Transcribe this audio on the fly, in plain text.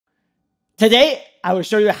Today, I will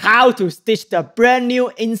show you how to stitch the brand new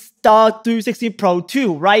Insta360 Pro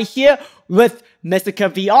 2 right here with Mistika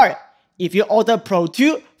VR. If you order Pro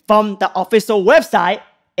 2 from the official website,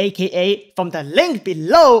 aka from the link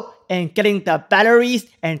below, and getting the batteries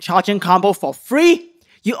and charging combo for free,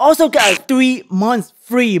 you also get a 3 months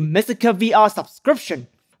free Mistika VR subscription.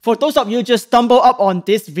 For those of you just stumble up on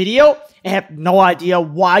this video and have no idea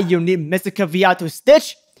why you need Mistika VR to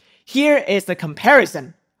stitch, here is the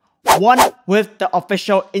comparison. One with the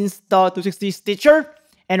official Insta360 stitcher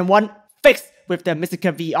and one fixed with the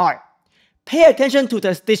Mistika VR. Pay attention to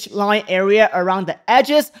the stitch line area around the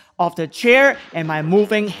edges of the chair and my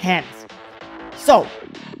moving hands. So,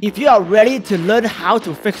 if you are ready to learn how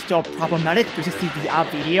to fix your problematic 360 VR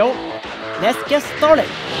video, let's get started.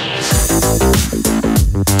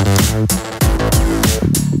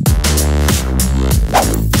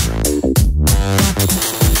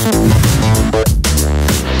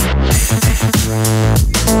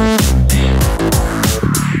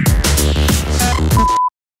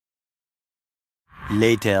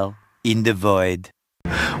 Later, in the void.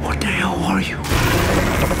 What the hell are you?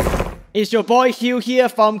 It's your boy Hugh here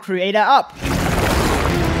from Creator Up.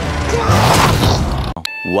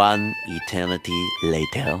 One eternity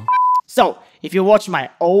later. So, if you watch my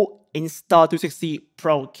old Insta360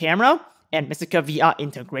 Pro camera and Mistika VR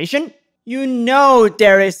integration, you know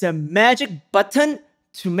there is a magic button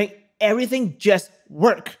to make everything just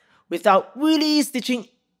work without really stitching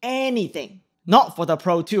anything. Not for the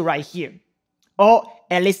Pro 2 right here. Or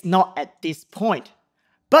at least not at this point.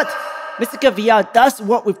 But Mistika VR does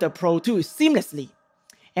work with the Pro 2 seamlessly.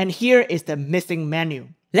 And here is the missing menu.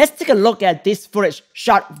 Let's take a look at this footage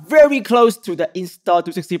shot very close to the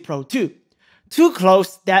Insta360 Pro 2. Too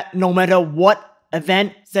close that no matter what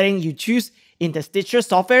event setting you choose in the Stitcher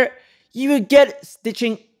software, you will get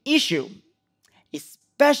stitching issue.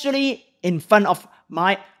 Especially in front of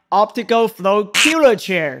my optical flow killer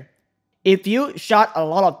chair. If you shot a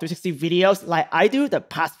lot of 360 videos like I do the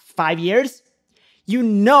past 5 years, you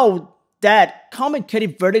know that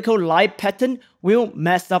complicated vertical light pattern will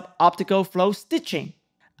mess up optical flow stitching.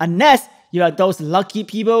 Unless you are those lucky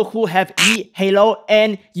people who have eHalo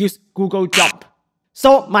and use Google Jump.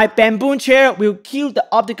 So my bamboo chair will kill the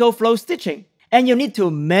optical flow stitching, and you need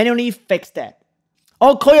to manually fix that.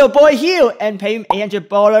 Or call your boy Hugh and pay him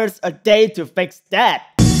 $800 a day to fix that.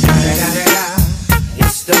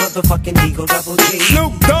 It's the motherfucking Eagle Double G.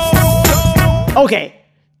 Snoop Dogg. Okay,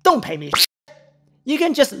 don't pay me. You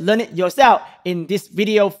can just learn it yourself in this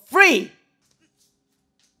video free.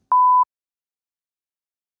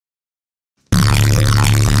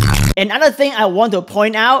 Another thing I want to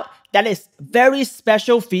point out that is very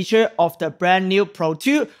special feature of the brand new Pro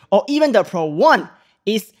 2 or even the Pro 1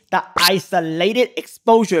 is the isolated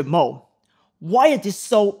exposure mode. Why is this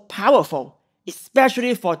so powerful?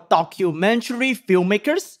 Especially for documentary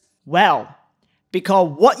filmmakers? Well,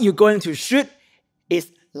 because what you're going to shoot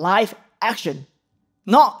is live action,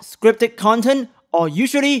 not scripted content, or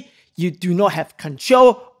usually you do not have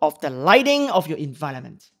control of the lighting of your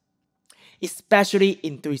environment. Especially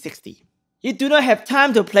in 360. You do not have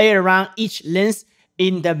time to play around each lens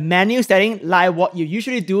in the menu setting like what you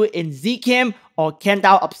usually do in Zcam or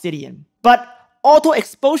Candle Obsidian. But auto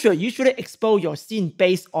exposure usually expose your scene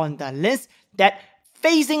based on the lens that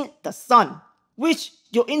facing the sun, which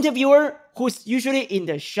your interviewer, who's usually in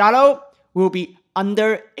the shadow, will be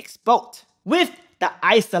underexposed. With the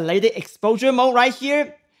isolated exposure mode right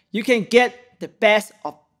here, you can get the best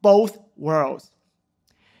of both worlds.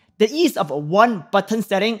 The ease of a one button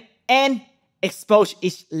setting and expose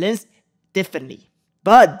each lens differently.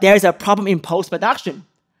 But there's a problem in post-production.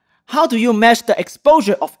 How do you match the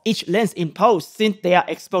exposure of each lens in post since they are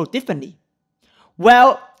exposed differently?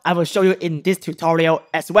 Well, I will show you in this tutorial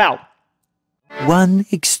as well. One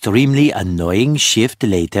extremely annoying shift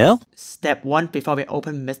later. Step 1 before we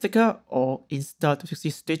open Mistika or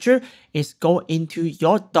Insta360 Stitcher is go into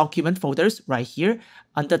your document folders right here.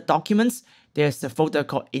 Under Documents, there's a folder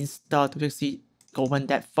called Insta360. Open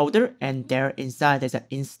that folder, and there inside there's an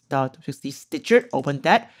Insta360 Stitcher. Open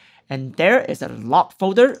that, and there is a log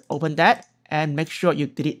folder. Open that, and make sure you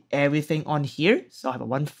delete everything on here. So I have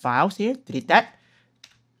one file here. Delete that,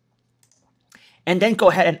 and then go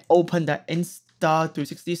ahead and open the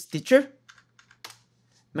Insta360 Stitcher.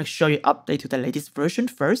 Make sure you update to the latest version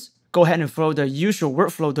first. Go ahead and follow the usual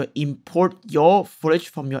workflow to import your footage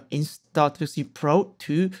from your Insta360 Pro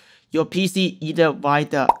to your PC either via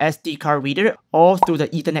the SD card reader or through the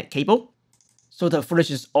Ethernet cable. So the footage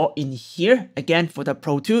is all in here. Again, for the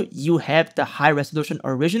Pro 2, you have the high resolution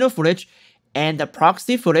original footage and the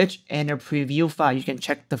proxy footage and the preview file. You can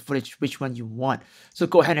check the footage, which one you want. So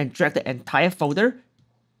go ahead and drag the entire folder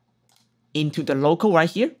into the local right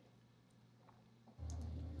here.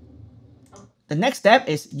 The next step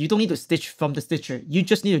is you don't need to stitch from the stitcher. You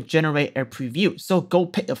just need to generate a preview. So go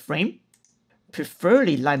pick a frame,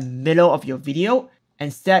 preferably like middle of your video,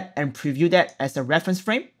 and set and preview that as a reference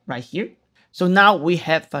frame right here. So now we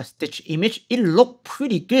have a stitch image. It looked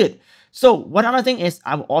pretty good. So one other thing is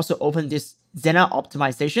I will also open this Xena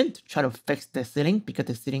optimization to try to fix the ceiling, because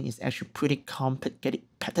the ceiling is actually pretty complicated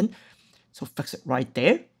pattern. So fix it right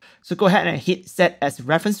there. So go ahead and hit set as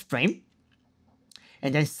reference frame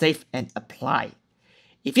and then save and apply.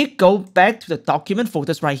 If you go back to the document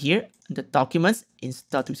folders right here, the documents,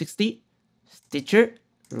 Insta360, Stitcher,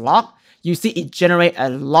 log, you see it generate a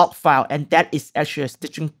log file, and that is actually a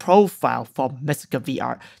stitching profile for Mistika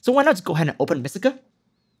VR. So why not just go ahead and open Mistika?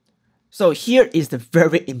 So here is the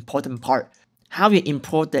very important part. How you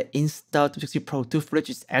import the Insta360 Pro 2 footage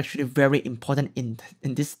is actually very important in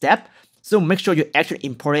this step. So make sure you actually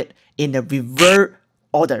import it in the reverse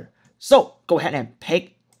order. So go ahead and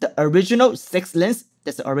pick the original 6 lens,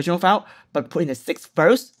 that's the original file, but put in the 6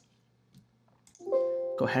 first.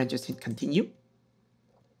 Go ahead and just hit continue.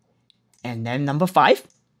 And then number 5,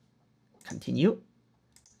 continue.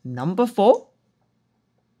 Number 4,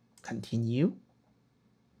 continue.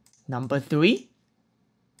 Number 3,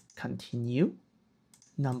 continue.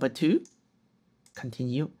 Number 2,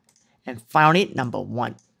 continue. And finally, number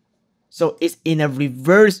 1. So it's in a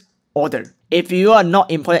reverse order. If you are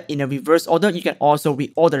not imported in a reverse order, you can also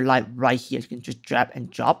reorder like right here. You can just drag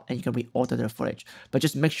and drop and you can reorder the footage. But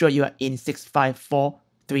just make sure you are in 6, 5, 4,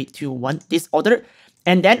 3, 2, 1 this order.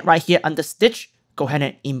 And then right here under stitch, go ahead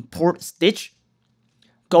and import stitch.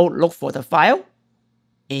 Go look for the file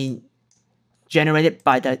generated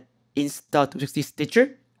by the Insta360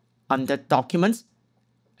 Stitcher under documents.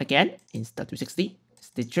 Again, Insta360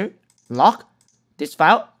 Stitcher log. This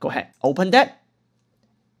file, go ahead, open that.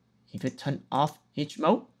 If you turn off each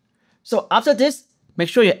mode. So after this, make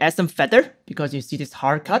sure you add some feather because you see this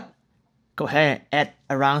hard cut. Go ahead and add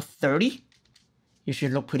around 30. You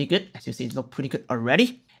should look pretty good. As you see, it look pretty good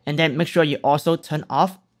already. And then make sure you also turn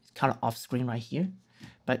off, it's kind of off screen right here,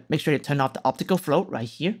 but make sure you turn off the optical flow right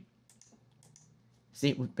here.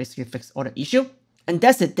 See, we basically fix all the issue. And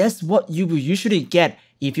that's it. That's what you will usually get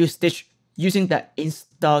if you stitch using the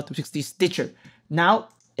Insta360 Stitcher. Now,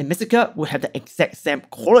 in Mistika, we have the exact same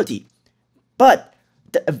quality. But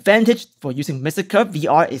the advantage for using Mistika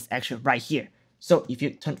VR is actually right here. So if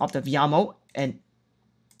you turn off the VR mode and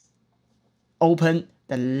open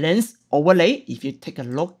the lens overlay, if you take a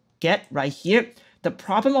look at right here, the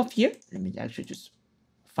problem of here, let me actually just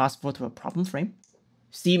fast forward to a problem frame.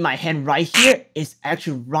 See, my hand right here is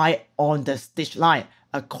actually right on the stitch line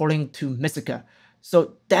according to Mistika.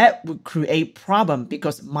 So that would create problem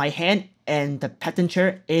because my hand and the pattern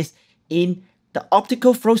chair is in the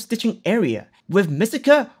optical flow stitching area. With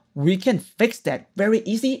Mistika, we can fix that very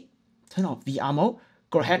easy. Turn off VR mode.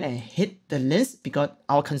 Go ahead and hit the lens because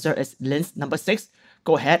our concern is lens number 6.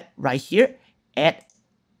 Go ahead right here, add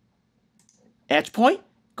edge point.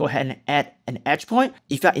 Go ahead and add an edge point.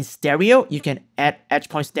 If you're in stereo, you can add edge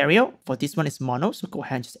point stereo. For this one, it's mono, so go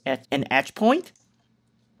ahead and just add an edge point.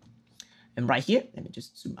 And right here, let me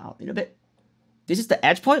just zoom out a little bit. This is the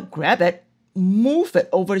edge point. Grab it, move it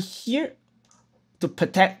over here to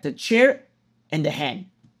protect the chair and the hand.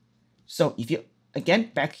 So if you,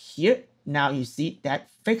 again, back here, now you see that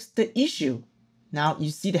fixed the issue. Now you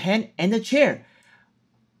see the hand and the chair.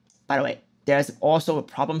 By the way, there's also a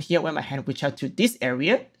problem here when my hand reaches out to this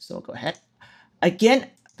area. So go ahead. Again,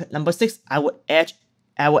 number 6, I will add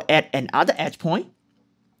another edge point.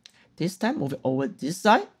 This time, move it over this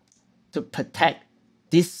side to protect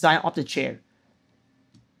this side of the chair.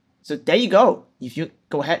 So there you go. If you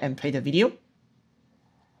go ahead and play the video,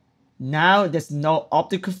 now there's no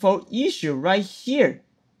optical flow issue right here.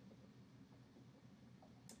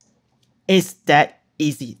 It's that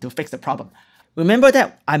easy to fix the problem. Remember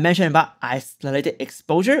that I mentioned about isolated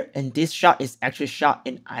exposure, and this shot is actually shot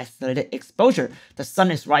in isolated exposure. The sun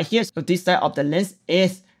is right here, so this side of the lens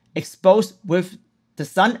is exposed with the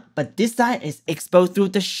sun, but this side is exposed through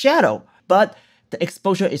the shadow. But the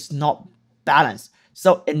exposure is not balanced.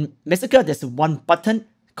 So in Mistika, there's one button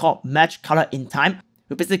called Match Color in Time.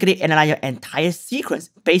 We basically analyze your entire sequence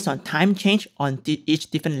based on time change on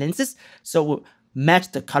each different lenses. So we'll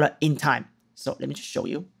match the color in time. So let me just show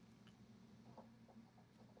you.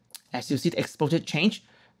 As you see the exposure change,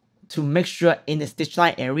 to make sure in the stitch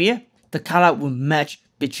line area, the color will match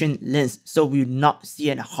between lens, so we will not see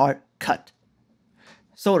a hard cut.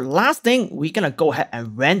 So last thing, we're gonna go ahead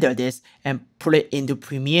and render this and put it into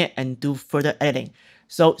Premiere and do further editing.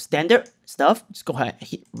 So standard stuff, just go ahead and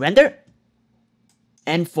hit render.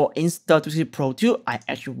 And for Insta360 Pro 2, I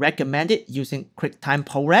actually recommend it using QuickTime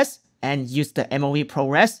ProRes and use the MOV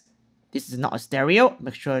ProRes. This is not a stereo.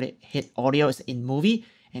 Make sure that hit audio is in movie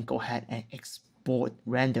and go ahead and export,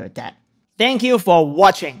 render that. Thank you for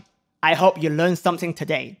watching. I hope you learned something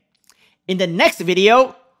today. In the next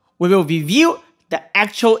video, we will review the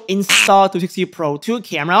actual Insta360 Pro 2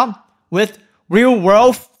 camera with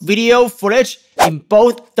real-world video footage in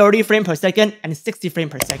both 30 frames per second and 60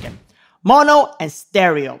 frames per second, mono and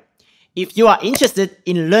stereo. If you are interested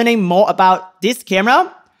in learning more about this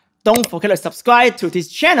camera, don't forget to subscribe to this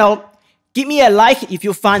channel. Give me a like if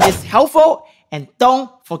you find this helpful, and don't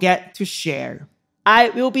forget to share. I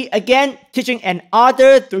will be again teaching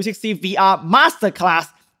another 360 VR masterclass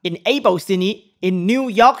in Able City in New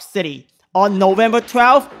York City on November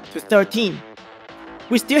 12th to 13th.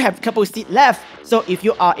 We still have a couple seats left, so if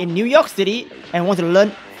you are in New York City and want to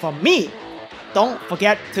learn from me, don't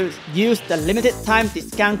forget to use the limited time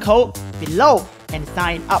discount code below and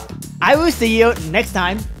sign up. I will see you next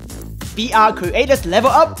time. VR creators level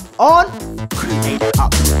up on Create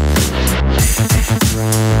Up.